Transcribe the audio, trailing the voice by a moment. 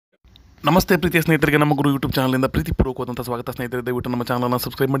ನಮಸ್ತೆ ಪ್ರೀತಿಯ ಸ್ನೇಹಿತರಿಗೆ ನಮ್ಮ ಗುರು ಯೂಟ್ಯೂಬ್ ಚಾನಲಿಂದ ಪ್ರೀತಿಪೂರ್ವಕವಾದಂಥ ಸ್ವಾಗತ. ಸ್ನೇಹಿತರೆ, ದಯವಿಟ್ಟು ನಮ್ಮ ಚಾನಲನ್ನು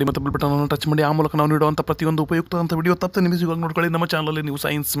ಸಬ್ಸ್ಕ್ರೈಬ್ ಮಾಡಿ ಮತ್ತು ಬೆಲ್ ಬಟನ್ ಅನ್ನು ಟಚ್ ಮಾಡಿ. ಆ ಮೂಲಕ ನಾವು ನೀಡುವಂಥ ಪ್ರತಿಯೊಂದು ಉಪಯುಕ್ತವಂಥ ವಿಡಿಯೋ ತಪ್ಪದೆ ನಿಮಗೆ ಸಿಗುವಾಗ ನೋಡ್ಕೊಳ್ಳಿ. ನಮ್ಮ ಚಾನಲಲ್ಲಿ ನೀವು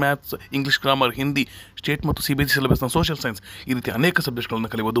science, maths, English grammar, Hindi, state ಮತ್ತು CBSE ಸಿಲೆಬಸ್ನ ಸೋಷಿಯಲ್ ಸೈನ್ಸ್ ಈ ರೀತಿ ಅನೇಕ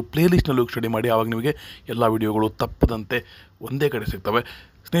ಸಬ್ಜೆಕ್ಟ್ಗಳನ್ನು ಕಲಿಯೋದು. ಪ್ಲೇಲಿಸ್ಟ್ನಲ್ಲಿ ಹೋಗಿ ಸ್ಟಡಿ ಮಾಡಿ. ಆವಾಗ ನಿಮಗೆ ಎಲ್ಲ ವಿಡಿಯೋಗಳು ತಪ್ಪದಂತೆ ಒಂದೇ ಕಡೆ ಸಿಗ್ತವೆ.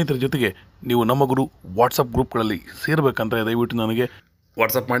 ಸ್ನೇಹಿತರ ಜೊತೆಗೆ ನೀವು ನಮ್ಮ ಗುರು ವಾಟ್ಸಪ್ ಗ್ರೂಪ್ಗಳಲ್ಲಿ ಸೇರಬೇಕಂದ್ರೆ ದಯವಿಟ್ಟು ನನಗೆ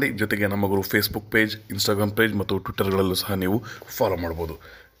ವಾಟ್ಸಪ್ ಮಾಡಿ. ಜೊತೆಗೆ ನಮ್ಮ ಗುರು ಫೇಸ್ಬುಕ್ ಪೇಜ್, ಇನ್ಸ್ಟಾಗ್ರಾಮ್ ಪೇಜ್ ಮತ್ತು ಟ್ವಿಟರ್ಗಳಲ್ಲೂ ಸಹ ನೀವು ಫಾಲೋ ಮಾಡ್ಬೋದು.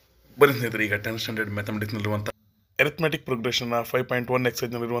 ಬನ್ನಿ ಸ್ನೇಹಿತರೆ, ಈಗ 10th ಸ್ಟ್ಯಾಂಡರ್ಡ್ ಮ್ಯಾಥಮೆಟಿಕ್ಸ್ನಲ್ಲಿರುವಂಥ ಅರಿಥ್ಮೆಟಿಕ್ ಪ್ರೋಗ್ರೆಷನ್ನ 5.1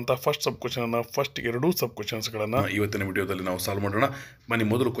 ಎಕ್ಸೈಜ್ನಲ್ಲಿರುವಂಥ ಫಸ್ಟ್ ಸಬ್ ಕ್ವಶನನ್ನು ಫಸ್ಟ್ ಎರಡೂ ಸಬ್ ಕ್ವಶನ್ಸ್ಗಳನ್ನು ಇವತ್ತಿನ ವಿಡಿಯೋದಲ್ಲಿ ನಾವು ಸಾಲ್ವ್ ಮಾಡೋಣ. ಬನ್ನಿ,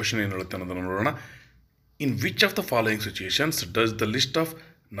 ಮೊದಲು ಕ್ವಶನ್ ಏನು ಹೇಳುತ್ತೆ ಅನ್ನೋದನ್ನು ನೋಡೋಣ. In which of the following situations does the list of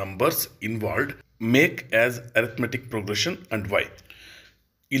numbers involved make as arithmetic progression and Y?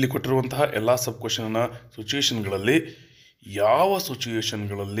 ಇಲ್ಲಿ ಕೊಟ್ಟಿರುವಂತಹ ಎಲ್ಲ ಸಬ್ ಕ್ವಶನ್ನ ಸಿಚುಯೇಷನ್ಗಳಲ್ಲಿ ಯಾವ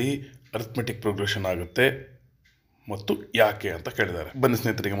ಸಿಚುಯೇಷನ್ಗಳಲ್ಲಿ ಅರಿಥ್ಮೆಟಿಕ್ ಪ್ರೋಗ್ರೆಷನ್ ಆಗುತ್ತೆ ಮತ್ತು ಯಾಕೆ ಅಂತ ಕೇಳಿದ್ದಾರೆ. ಬನ್ನಿ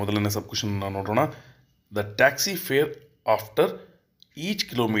ಸ್ನೇಹಿತರಿಗೆ, ಮೊದಲನೇ ಸಬ್ ಕ್ವಶನ್ ನೋಡೋಣ. The taxi fair after each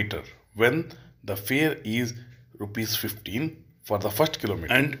kilometre when the fair is ₹15 for the first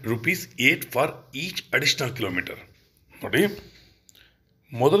kilometre and ₹8 for each additional kilometre. ನೋಡಿ,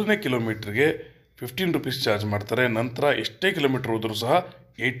 ಮೊದಲನೇ ಕಿಲೋಮೀಟ್ರಿಗೆ ₹15 ಚಾರ್ಜ್ ಮಾಡ್ತಾರೆ. ನಂತರ ಎಷ್ಟೇ ಕಿಲೋಮೀಟರ್ ಹೋದರೂ ಸಹ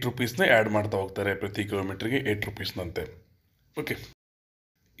 ₹8ನೇ ಆ್ಯಡ್ ಮಾಡ್ತಾ ಹೋಗ್ತಾರೆ. ಪ್ರತಿ ಕಿಲೋಮೀಟ್ರಿಗೆ ₹8ನಂತೆ. ಓಕೆ,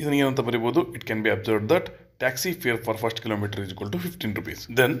 ಇದನ್ನು ಏನಂತ ಬರೀಬೋದು? It can be observed that taxi fair for first kilometre is equal to ₹15.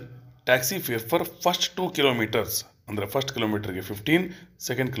 Then taxi fair for first 2 kilometres ಅಂದರೆ ಫಸ್ಟ್ ಕಿಲೋಮೀಟರ್ಗೆ 15,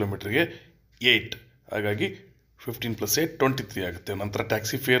 ಸೆಕೆಂಡ್ ಕಿಲೋಮೀಟರ್ಗೆ 8, ಹಾಗಾಗಿ 15 + 8 23 ಆಗುತ್ತೆ. ನಂತರ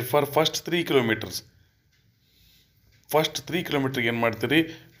taxi fair for first 3 kilometres, first 3 ಕಿಲೋಮೀಟರ್ಗೆ ಏನು ಮಾಡ್ತೀರಿ?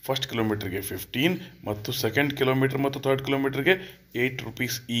 ಫಸ್ಟ್ ಕಿಲೋಮೀಟರ್ಗೆ 15 ಮತ್ತು ಸೆಕೆಂಡ್ ಕಿಲೋಮೀಟರ್ ಮತ್ತು ಥರ್ಡ್ ಕಿಲೋಮೀಟರ್ಗೆ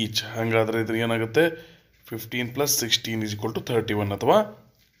 ₹8 ಈಚ್. ಹಾಗಾದರೆ ಇದ್ರ ಏನಾಗುತ್ತೆ? 15 + 16 ಈಸ್ ಈಕ್ವಲ್ ಟು 31. ಅಥವಾ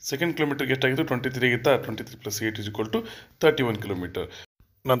ಸೆಕೆಂಡ್ ಕಿಲೋಮೀಟರ್ಗೆ ಎಷ್ಟಾಗಿತ್ತು? 23 ಆಗಿತ್ತಾ? 23 + 8 ಈಸ್ ಈಕ್ವಲ್ ಟು 31 ಕಿಲೋಮೀಟರ್.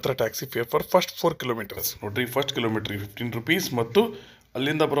 ನಂತರ taxi fair for first 4 kilometres. ನೋಡಿರಿ, ಫಸ್ಟ್ ಕಿಲೋಮೀಟ್ರಿಗೆ ₹15 ಮತ್ತು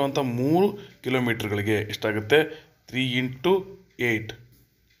ಅಲ್ಲಿಂದ ಬರುವಂಥ 3 ಕಿಲೋಮೀಟರ್ಗಳಿಗೆ ಎಷ್ಟಾಗುತ್ತೆ? 3 × 8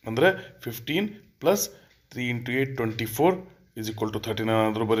 ಅಂದರೆ 15 + 3 × 8 24 ಈಸ್ ಈಕ್ವಲ್ ಟು 39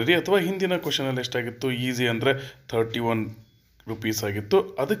 ಆದರೂ ಬರೀರಿ. ಅಥವಾ ಹಿಂದಿನ ಕ್ವಶನಲ್ಲಿ ಎಷ್ಟಾಗಿತ್ತು? ಈಸಿ ಅಂದರೆ ₹31 ಆಗಿತ್ತು.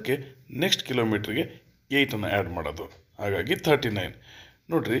 ಅದಕ್ಕೆ ನೆಕ್ಸ್ಟ್ ಕಿಲೋಮೀಟ್ರಿಗೆ 8ಅನ್ನು ಆ್ಯಡ್ ಮಾಡೋದು, ಹಾಗಾಗಿ 39.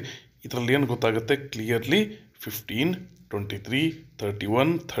 ನೋಡಿರಿ, ಇದರಲ್ಲಿ ಏನು ಗೊತ್ತಾಗುತ್ತೆ? ಕ್ಲಿಯರ್ಲಿ 15, 23,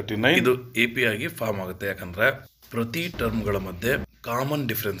 31, 39 ಇದು AP ಆಗಿ ಫಾರ್ಮ್ ಆಗುತ್ತೆ. ಯಾಕಂದರೆ ಪ್ರತಿ ಟರ್ಮ್ಗಳ ಮಧ್ಯೆ ಕಾಮನ್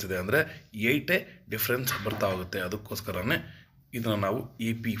ಡಿಫ್ರೆನ್ಸ್ ಇದೆ, ಅಂದರೆ 8 ಡಿಫ್ರೆನ್ಸ್ ಬರ್ತಾ ಹೋಗುತ್ತೆ. ಅದಕ್ಕೋಸ್ಕರನೇ ಇದನ್ನು ನಾವು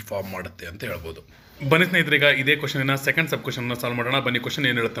AP ಫಾರ್ಮ್ ಮಾಡುತ್ತೆ ಅಂತ ಹೇಳ್ಬೋದು. ಬನ್ನಿ ಸ್ನೇಹಿತರೆ, ಈಗ ಇದೇ ಕ್ವಶನಿನ ಸೆಕೆಂಡ್ ಸಬ್ ಕ್ವಶನ್ನ ಸಾಲ್ವ್ ಮಾಡೋಣ. ಬನ್ನಿ, ಕ್ವಶನ್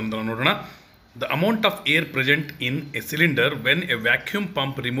ಏನು ಹೇಳುತ್ತೆ ಅಂತ ನೋಡೋಣ. The amount of air present in a cylinder when a vacuum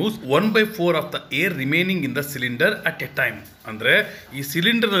pump removes 1/4 of the air remaining in the cylinder at a time. ಅಂದರೆ ಈ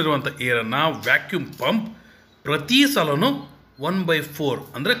ಸಿಲಿಂಡರ್ನಲ್ಲಿರುವಂಥ ಏರನ್ನು ವ್ಯಾಕ್ಯೂಮ್ ಪಂಪ್ ಪ್ರತಿ ಸಲನೂ 1/4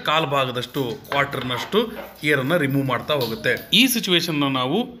 ಅಂದರೆ ಕಾಲು ಭಾಗದಷ್ಟು, ಕ್ವಾರ್ಟರ್ನಷ್ಟು ಏರನ್ನು ರಿಮೂವ್ ಮಾಡ್ತಾ ಹೋಗುತ್ತೆ. ಈ ಸಿಚುವೇಶನ್ನ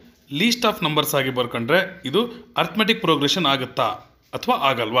ನಾವು ಲೀಸ್ಟ್ ಆಫ್ ನಂಬರ್ಸ್ ಆಗಿ ಬರ್ಕೊಂಡ್ರೆ ಇದು ಅರಿಥ್ಮೆಟಿಕ್ ಪ್ರೋಗ್ರೆಷನ್ ಆಗುತ್ತಾ ಅಥವಾ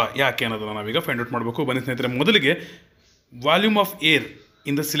ಆಗಲ್ವಾ, ಯಾಕೆ ಅನ್ನೋದನ್ನು ನಾವೀಗ ಫೈಂಡ್ ಔಟ್ ಮಾಡಬೇಕು. ಬನ್ನಿ ಸ್ನೇಹಿತರೆ, ಮೊದಲಿಗೆ volume of air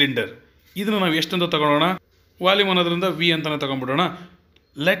in the cylinder ಇದನ್ನು ನಾವು ಎಷ್ಟಂತ ತಗೊಳ್ಳೋಣ? ವಾಲ್ಯೂಮ್ ಅನ್ನೋದ್ರಿಂದ V ಅಂತಲೇ ತಗೊಂಡ್ಬಿಡೋಣ.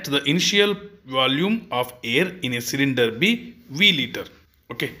 Let the initial volume of air in a cylinder B V litre.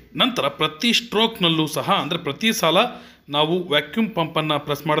 Okay, ನಂತರ ಪ್ರತಿ ಸ್ಟ್ರೋಕ್ನಲ್ಲೂ ಸಹ, ಅಂದರೆ ಪ್ರತಿ ಸಲ ನಾವು ವ್ಯಾಕ್ಯೂಮ್ ಪಂಪನ್ನು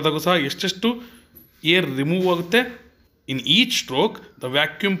ಪ್ರೆಸ್ ಮಾಡಿದಾಗೂ ಸಹ ಎಷ್ಟೆಷ್ಟು ಏರ್ ರಿಮೂವ್ ಆಗುತ್ತೆ? In each stroke the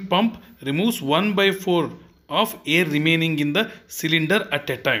vacuum pump removes 1/4 of air remaining in the cylinder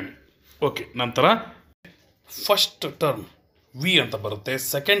at A time. Okay, ನಂತರ ಫಸ್ಟ್ ಟರ್ಮ್ V ಅಂತ ಬರುತ್ತೆ.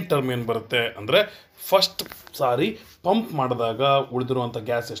 ಸೆಕೆಂಡ್ ಟರ್ಮ್ ಏನು ಬರುತ್ತೆ ಅಂದರೆ ಫಸ್ಟ್ ಸಾರಿ ಪಂಪ್ ಮಾಡಿದಾಗ ಉಳಿದಿರುವಂಥ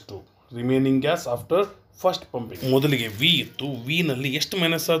ಗ್ಯಾಸ್ ಎಷ್ಟು? Remaining gas after first pumping. ಮೊದಲಿಗೆ V ಇತ್ತು, ವಿನಲ್ಲಿ ಎಷ್ಟು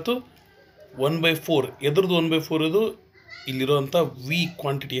ಮೈನಸ್ ಆಯಿತು? 1/4. ಎದ್ರದ್ದು 1/4 ಇದು? ಇಲ್ಲಿರೋಂಥ V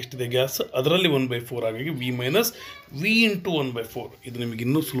ಕ್ವಾಂಟಿಟಿ ಎಷ್ಟಿದೆ ಗ್ಯಾಸ್, ಅದರಲ್ಲಿ 1/4. ಹಾಗಾಗಿ V ಮೈನಸ್ V × 1/4. ಇದು ನಿಮಗೆ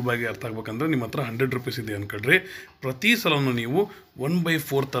ಇನ್ನೂ ಸುಲಭವಾಗಿ ಅರ್ಥ ಆಗ್ಬೇಕಂದ್ರೆ ನಿಮ್ಮ ಹತ್ರ ₹100 ಇದೆ ಅಂದ್ಕೊಳ್ರಿ. ಪ್ರತಿ ಸಲನೂ ನೀವು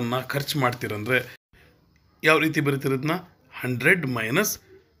 1/4 ಖರ್ಚು ಮಾಡ್ತೀರಂದರೆ ಯಾವ ರೀತಿ ಬರೀತಿರೋದನ್ನ? 100 ಮೈನಸ್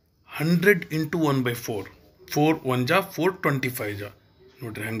 100 × 1/4. 4 1 ಜಾ 4, 25 ಜಾ.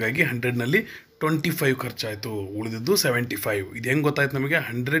 ನೋಡಿರಿ, ಹಾಗಾಗಿ 100ನಲ್ಲಿ 25 ಖರ್ಚಾಯಿತು, ಉಳಿದಿದ್ದು 75. ಇದು ಹೆಂಗೆ ಗೊತ್ತಾಯ್ತು ನಮಗೆ?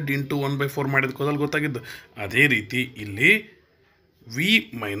 100 × 1/4 ಮಾಡಿದ್ಕೋದಲ್ಲಿ ಗೊತ್ತಾಗಿದ್ದು. ಅದೇ ರೀತಿ ಇಲ್ಲಿ V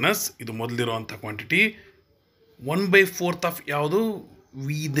ಮೈನಸ್ ಇದು ಮೊದಲಿರುವಂಥ ಕ್ವಾಂಟಿಟಿ 1/4 ಆಫ್ ಯಾವುದು?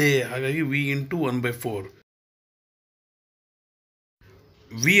 V ಇದೆ, ಹಾಗಾಗಿ V × 1/4.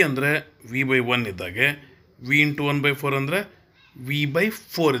 V ಅಂದರೆ V/1 ಇದ್ದಾಗೆ, V × 1/4 ಅಂದರೆ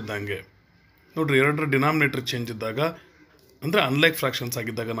V/4 ಇದ್ದಂಗೆ. ನೋಡಿರಿ, ಎರಡರ ಡಿನಾಮಿನೇಟರ್ ಚೇಂಜ್ ಇದ್ದಾಗ, ಅಂದರೆ ಅನ್ಲೈಕ್ ಫ್ರಾಕ್ಷನ್ಸ್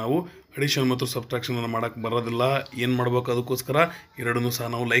ಆಗಿದ್ದಾಗ ನಾವು ಅಡಿಷನ್ ಮತ್ತು ಸಬ್ಟ್ರಾಕ್ಷನನ್ನು ಮಾಡೋಕ್ಕೆ ಬರೋದಿಲ್ಲ. ಏನು ಮಾಡಬೇಕು? ಅದಕ್ಕೋಸ್ಕರ ಎರಡನ್ನೂ ಸಹ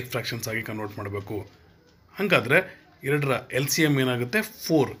ನಾವು ಲೈಕ್ ಫ್ರಾಕ್ಷನ್ಸ್ ಆಗಿ ಕನ್ವರ್ಟ್ ಮಾಡಬೇಕು. ಹಾಗಾದರೆ ಎರಡರ ಎಲ್ ಸಿ ಎಮ್ ಏನಾಗುತ್ತೆ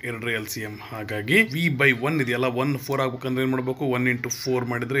 4 ಎರಡರ ಎಲ್ ಸಿ ಎಮ್. ಹಾಗಾಗಿ ವಿ ಬೈ 1 ಇದೆಯಲ್ಲ 1 4 ಆಗ್ಬೇಕಂದ್ರೆ ಏನು ಮಾಡಬೇಕು 1 ಇಂಟು 4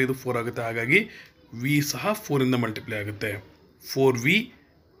 ಮಾಡಿದರೆ ಇದು 4 ಆಗುತ್ತೆ. ಹಾಗಾಗಿ ವಿ ಸಹ 4 ಇಂದ ಮಲ್ಟಿಪ್ಲೈ ಆಗುತ್ತೆ. 4v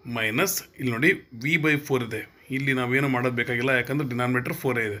ಮೈನಸ್ ಇಲ್ಲಿ ನೋಡಿ ವಿ ಬೈ 4 ಇದೆ. ಇಲ್ಲಿ ನಾವೇನು ಮಾಡೋದು ಬೇಕಾಗಿಲ್ಲ, ಯಾಕಂದ್ರೆ ಡಿನಾಮಿನೇಟರ್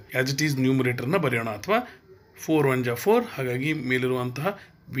 4 ಇದೆ. ಆ್ಯಸ್ ಇಟ್ ಈಸ್ ನ್ಯೂಮರೇಟರ್ನ ಬರೆಯೋಣ, ಅಥವಾ 4 1 ಜಾ 4, ಹಾಗಾಗಿ ಮೇಲಿರುವಂತಹ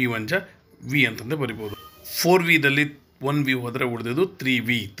ವಿ 1 ಜಾ ವಿ ಅಂತಂದೇ ಬರಿಬೋದು. 4vದಲ್ಲಿ 1v ಹೋದರೆ ಉಳಿದಿದ್ದು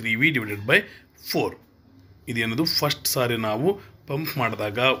 3v ಡಿವೈಡೆಡ್ ಬೈ 4. ಇದೇನದು ಫಸ್ಟ್ ಸಾರಿ ನಾವು ಪಂಪ್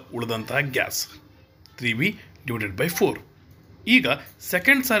ಮಾಡಿದಾಗ ಉಳಿದಂತಹ ಗ್ಯಾಸ್ 3v ಡಿವೈಡೆಡ್ ಬೈ 4. ಈಗ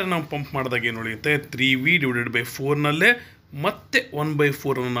ಸೆಕೆಂಡ್ ಸಾರಿ ನಾವು ಪಂಪ್ ಮಾಡಿದಾಗ ಏನು ಉಳಿಯುತ್ತೆ 3v ಡಿವೈಡೆಡ್ ಬೈ 4ನಲ್ಲೇ ಮತ್ತೆ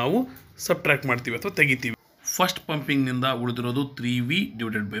 1/4 ನಾವು ಸಬ್ಟ್ರ್ಯಾಕ್ಟ್ ಮಾಡ್ತೀವಿ ಅಥವಾ ತೆಗಿತೀವಿ. ಫಸ್ಟ್ ಪಂಪಿಂಗ್ನಿಂದ ಉಳಿದಿರೋದು 3v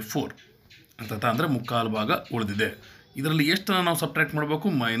ಡಿವೈಡೆಡ್ ಬೈ 4 ಅಂತ ಅಂದರೆ ಮುಕ್ಕಾಲು ಭಾಗ ಉಳಿದಿದೆ. ಇದರಲ್ಲಿ ಎಷ್ಟನ್ನು ನಾವು ಸಬ್ಟ್ರ್ಯಾಕ್ಟ್ ಮಾಡಬೇಕು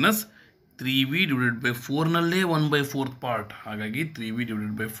minus 3v divided by 4ನಲ್ಲೇ 1/4 part. ಹಾಗಾಗಿ 3v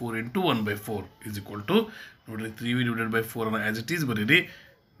divided by 4 into 1/4 is equal to ನೋಡಿರಿ 3v divided by 4 as it is ಬರೀರಿ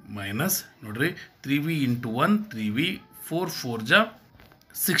ಮೈನಸ್ ನೋಡಿರಿ 3v ಇಂಟು 1 3v 4 4 ಜಾ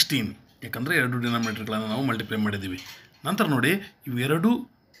 16, ಯಾಕಂದರೆ ಎರಡು ಡಿನಾಮಿನೇಟರ್ಗಳನ್ನು ನಾವು ಮಲ್ಟಿಪ್ಲೈ ಮಾಡಿದ್ದೀವಿ. ನಂತರ ನೋಡಿ ಇವೆರಡು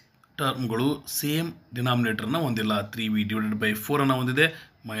ಟರ್ಮ್ಗಳು ಸೇಮ್ ಡಿನಾಮಿನೇಟರ್ನ ಹೊಂದಿಲ್ಲ. 3v ಡಿವೈಡೆಡ್ ಬೈ 4 ಹೊಂದಿದೆ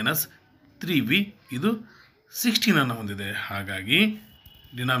ಮೈನಸ್ 3v ಇದು 16 ಹೊಂದಿದೆ. ಹಾಗಾಗಿ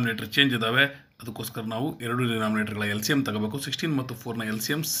ಡಿನಾಮಿನೇಟರ್ ಚೇಂಜ್ ಇದ್ದಾವೆ. ಅದಕ್ಕೋಸ್ಕರ ನಾವು ಎರಡು ಡಿನಾಮಿನೇಟರ್ಗಳ ಎಲ್ ಸಿ ಎಮ್ ತಗೋಬೇಕು. 16 ಮತ್ತು 4ನ ಎಲ್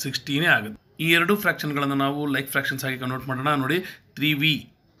ಸಿ ಎಮ್ 16 ಆಗುತ್ತೆ. ಈ ಎರಡು ಫ್ರ್ಯಾಕ್ಷನ್ಗಳನ್ನು ನಾವು ಲೈಕ್ ಫ್ರ್ಯಾಕ್ಷನ್ಸ್ ಆಗಿ ಕನ್ವರ್ಟ್ ಮಾಡೋಣ. ನೋಡಿ 3v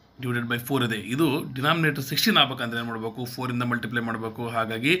ಡಿವೈಡೆಡ್ ಬೈ 4 ಇದೆ. ಇದು ಡಿನಾಮಿನೇಟರ್ 16 ಆಗಬೇಕಂದ್ರೆ ಏನು ಮಾಡಬೇಕು 4ಇಂದ ಮಲ್ಟಿಪ್ಲೈ ಮಾಡಬೇಕು.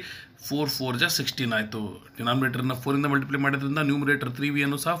 ಹಾಗಾಗಿ 4 4 ಜಾ 16 ಆಯಿತು. ಡಿನಾಮಿನೇಟರ್ನ 4ಇಂದ ಮಲ್ಟಿಪ್ಲೈ ಮಾಡೋದ್ರಿಂದ ನ್ಯೂಮರೇಟರ್ 3v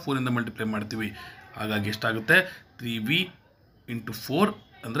ಅನ್ನು ಸಹ 4ಇಂದ ಮಲ್ಟಿಪ್ಲೈ ಮಾಡ್ತೀವಿ. ಹಾಗಾಗಿ ಎಷ್ಟಾಗುತ್ತೆ 3v ಇಂಟು 4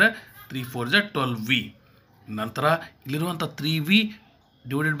 ಅಂದರೆ 3 4 ಜಾ 12v. ನಂತರ ಇಲ್ಲಿರುವಂಥ 3v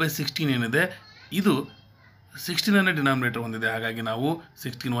ಡಿವೈಡೆಡ್ ಬೈ 16 ಏನಿದೆ ಇದು 16ನೇ ಡಿನಾಮಿನೇಟರ್ ಹೊಂದಿದೆ. ಹಾಗಾಗಿ ನಾವು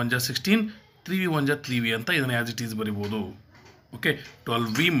 16 1 ಜಾ 16 3v 1 ಜಾ 3v ಅಂತ ಇದನ್ನು ಆ್ಯಸ್ ಇಟ್ ಈಸ್ ಬರಿಬೋದು. Okay,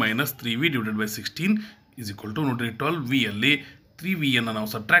 12v minus 3v divided by 16 is equal to ನೋಡಿರಿ 12vಯಲ್ಲಿ 3vಯನ್ನು ನಾವು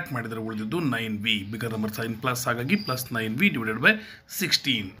ಸಬ್ಟ್ರ್ಯಾಕ್ಟ್ ಮಾಡಿದರೆ ಉಳಿದಿದ್ದು 9v. Bigger number sign plus, ಹಾಗಾಗಿ plus 9v divided by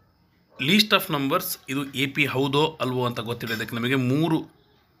 16. Least of numbers ಇದು ಎ ಪಿ ಹೌದೋ ಅಲ್ವೋ ಅಂತ ಗೊತ್ತಿಡೋದಕ್ಕೆ ನಮಗೆ 3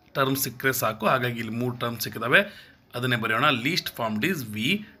 ಟರ್ಮ್ ಸಿಕ್ಕರೆ ಸಾಕು. ಹಾಗಾಗಿ ಇಲ್ಲಿ 3 ಟರ್ಮ್ ಸಿಕ್ಕಿದಾವೆ, ಅದನ್ನೇ ಬರೆಯೋಣ. List formed is v,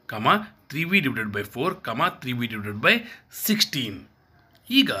 3v divided by 4, 3v divided by 16.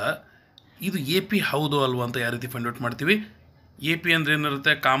 ಈಗ ಇದು ಎ ಪಿ ಹೌದು ಅಲ್ವೋ ಅಂತ ಯಾವ ರೀತಿ ಫೈಂಡ್ ಔಟ್ ಮಾಡ್ತೀವಿ? ಎ ಪಿ ಅಂದರೆ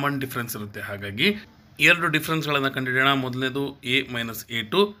ಏನಿರುತ್ತೆ ಕಾಮನ್ ಡಿಫ್ರೆನ್ಸ್ ಇರುತ್ತೆ. ಹಾಗಾಗಿ ಎರಡು ಡಿಫ್ರೆನ್ಸ್ಗಳನ್ನು ಕಂಡುಹಿಡಿಯೋಣ. ಮೊದಲನೇದು a ಮೈನಸ್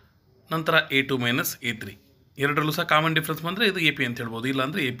a2, ನಂತರ a2 ಮೈನಸ್ a3. ಎರಡರಲ್ಲೂ ಸಹ ಕಾಮನ್ ಡಿಫ್ರೆನ್ಸ್ ಬಂದರೆ ಇದು ಎ ಪಿ ಅಂತ ಹೇಳ್ಬೋದು,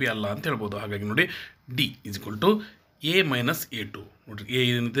 ಇಲ್ಲಾಂದರೆ ಎ ಪಿ ಅಲ್ಲ ಅಂತ ಹೇಳ್ಬೋದು. ಹಾಗಾಗಿ ನೋಡಿ D is equal to a minus a2. ನೋಡಿರಿ a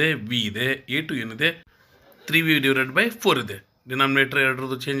ಏನಿದೆ v ಇದೆ, a2 ಏನಿದೆ 3v ಡಿವೈಡೆಡ್ ಬೈ 4 ಇದೆ. ಡಿನಾಮಿನೇಟರ್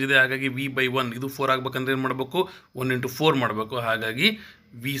ಎರಡರದ್ದು ಚೇಂಜ್ ಇದೆ. ಹಾಗಾಗಿ v ಬೈ 1 ಇದು 4 ಆಗಬೇಕಂದ್ರೆ ಏನು ಮಾಡಬೇಕು 1 ಇಂಟು 4 ಮಾಡಬೇಕು. ಹಾಗಾಗಿ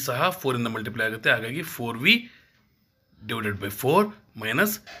v ಸಹ 4ಇಂದ ಮಲ್ಟಿಪ್ಲೈ ಆಗುತ್ತೆ. ಹಾಗಾಗಿ 4v divided by 4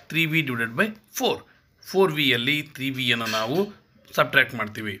 minus 3v divided by 4. 4vಯಲ್ಲಿ 3vಯನ್ನು ನಾವು ಸಬ್ಟ್ರ್ಯಾಕ್ಟ್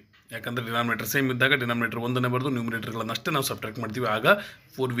ಮಾಡ್ತೀವಿ, ಯಾಕಂದರೆ ಡಿನಾಮಿನೇಟರ್ ಸೇಮ್ ಇದ್ದಾಗ ಡಿನಾಮಿನೇಟರ್ ಒಂದನ್ನೇ ಬರೆದು ನ್ಯೂಮರೇಟರ್ಗಳನ್ನು ಅಷ್ಟೇ ನಾವು ಸಬ್ಟ್ರ್ಯಾಕ್ಟ್ ಮಾಡ್ತೀವಿ. ಆಗ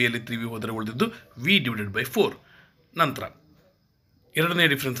 4vಯಲ್ಲಿ 3v ಹೋದರೆ ಉಳಿದಿದ್ದು v ಡಿವೈಡೆಡ್ ಬೈ 4. ನಂತರ ಎರಡನೇ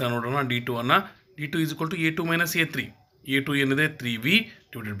ಡಿಫ್ರೆನ್ಸ್ ನೋಡೋಣ, d2 ಅನ್ನು. d2 is equal to a2 minus a3. a2 ಏನಿದೆ 3v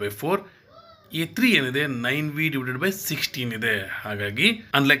ಡಿವೈಡೆಡ್ ಬೈ 4, a3 ಏನಿದೆ 9v ಡಿವೈಡೆಡ್ ಬೈ 16 ಇದೆ. ಹಾಗಾಗಿ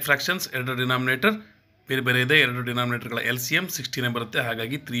ಅನ್ಲೈಕ್ ಫ್ರಾಕ್ಷನ್ಸ್ ಎರಡು ಡಿನಾಮಿನೇಟರ್ ಬೇರೆ ಬೇರೆ ಇದೆ. ಎರಡು ಡಿನಾಮಿನೇಟರ್ಗಳ ಎಲ್ ಸಿ ಎಮ್ 16 ಬರುತ್ತೆ.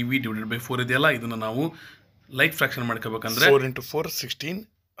 ಹಾಗಾಗಿ 3v ಡಿವೈಡೆಡ್ ಬೈ 4 ಇದೆಯಲ್ಲ, ಇದನ್ನು ನಾವು ಲೈಕ್ ಫ್ರಾಕ್ಷನ್ ಮಾಡ್ಕೋಬೇಕಂದ್ರೆ 4 ಇಂಟು 4 16.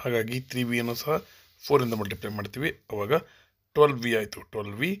 ಹಾಗಾಗಿ 3vಯನ್ನು ಸಹ 4ಇಂದ ಮಲ್ಟಿಪ್ಲೈ ಮಾಡ್ತೀವಿ. ಅವಾಗ 12v ಆಯಿತು.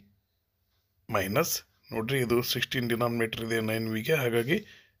 12v ಮೈನಸ್ ನೋಡಿರಿ ಇದು 16 ಡಿನಾಮಿನೇಟರ್ ಇದೆ 9vಗೆ. ಹಾಗಾಗಿ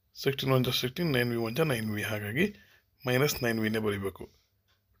 16 1 ಜಾ 16 9v 1 ಜಾ 9v. ಹಾಗಾಗಿ ಮೈನಸ್ 9vನೇ ಬರೀಬೇಕು.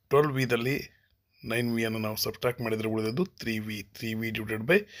 12vದಲ್ಲಿ 9vಯನ್ನು ನಾವು ಸಬ್ಟ್ರ್ಯಾಕ್ಟ್ ಮಾಡಿದರೆ ಉಳಿದದ್ದು 3v ಡಿವೈಡೆಡ್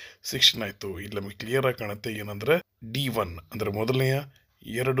ಬೈ 16 ಆಯಿತು. ಇಲ್ಲಿ ನಮಗೆ ಕ್ಲಿಯರಾಗಿ ಕಾಣುತ್ತೆ ಏನಂದರೆ d1 ಅಂದರೆ ಮೊದಲನೆಯ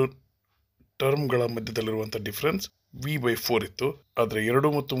ಎರಡು ಟರ್ಮ್ಗಳ ಮಧ್ಯದಲ್ಲಿರುವಂಥ ಡಿಫ್ರೆನ್ಸ್ v ಬೈ 4 ಇತ್ತು. ಆದರೆ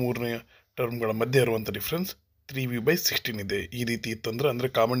 2 ಮತ್ತು 3ನೆಯ ಟರ್ಮ್ಗಳ ಮಧ್ಯೆ ಇರುವಂಥ ಡಿಫ್ರೆನ್ಸ್ 3v ಬೈ 16 ಇದೆ. ಈ ರೀತಿ ಇತ್ತಂದರೆ ಅಂದರೆ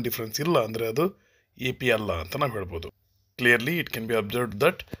ಕಾಮನ್ ಡಿಫ್ರೆನ್ಸ್ ಇಲ್ಲ ಅಂದರೆ ಅದು ಎ ಪಿ ಅಲ್ಲ ಅಂತ ನಾವು ಹೇಳ್ಬೋದು. Clearly, it can be observed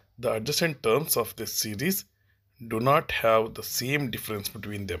that the adjacent terms of this series do not have the same difference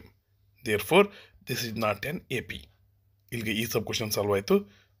between them. Therefore, this is not an AP. ಇಲ್ಲಿಗೆ ಈ ಸಬ್ ಕ್ವಶನ್ ಸಾಲ್ವ್ ಆಯಿತು.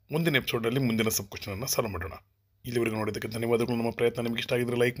 ಮುಂದಿನ ಎಪಿಸೋಡಲ್ಲಿ ಮುಂದಿನ ಸಬ್ ಕ್ವಶನನ್ನು solve ಮಾಡೋಣ. ಇಲ್ಲಿವರೆಗೂ ನೋಡೋದಕ್ಕೆ ಧನ್ಯವಾದಗಳು. ನಮ್ಮ ಪ್ರಯತ್ನ ನಿಮಗೆ ಇಷ್ಟ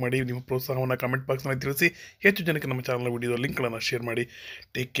ಆಗಿದ್ರೆ ಲೈಕ್ ಮಾಡಿ, ನಿಮ್ಮ ಪ್ರೋತ್ಸಾಹವನ್ನು ಕಾಮೆಂಟ್ ಬಾಕ್ಸ್ನಲ್ಲಿ ತಿಳಿಸಿ. ಹೆಚ್ಚು ಜನಕ್ಕೆ ನಮ್ಮ ಚಾನಲ್ ವಿಡಿಯೋ ಲಿಂಕ್ಗಳನ್ನು ಶೇರ್ ಮಾಡಿ.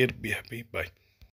 Take care, be happy, bye.